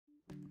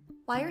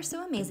Why Are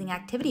So Amazing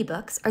activity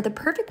books are the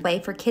perfect way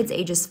for kids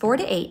ages 4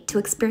 to 8 to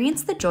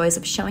experience the joys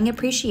of showing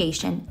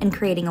appreciation and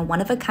creating a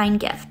one-of-a-kind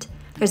gift.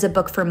 There's a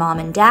book for mom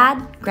and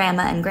dad,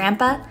 grandma and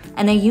grandpa,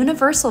 and a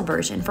universal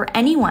version for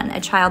anyone a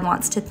child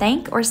wants to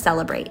thank or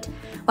celebrate.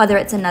 Whether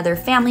it's another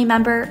family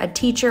member, a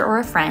teacher, or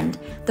a friend,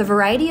 the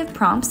variety of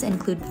prompts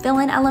include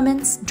fill-in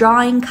elements,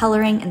 drawing,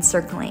 coloring, and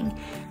circling.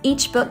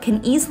 Each book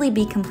can easily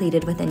be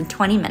completed within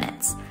 20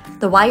 minutes.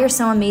 The Why You're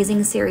So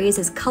Amazing series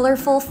is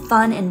colorful,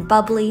 fun, and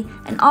bubbly,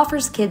 and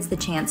offers kids the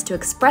chance to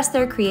express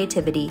their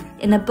creativity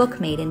in a book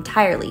made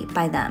entirely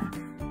by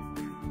them.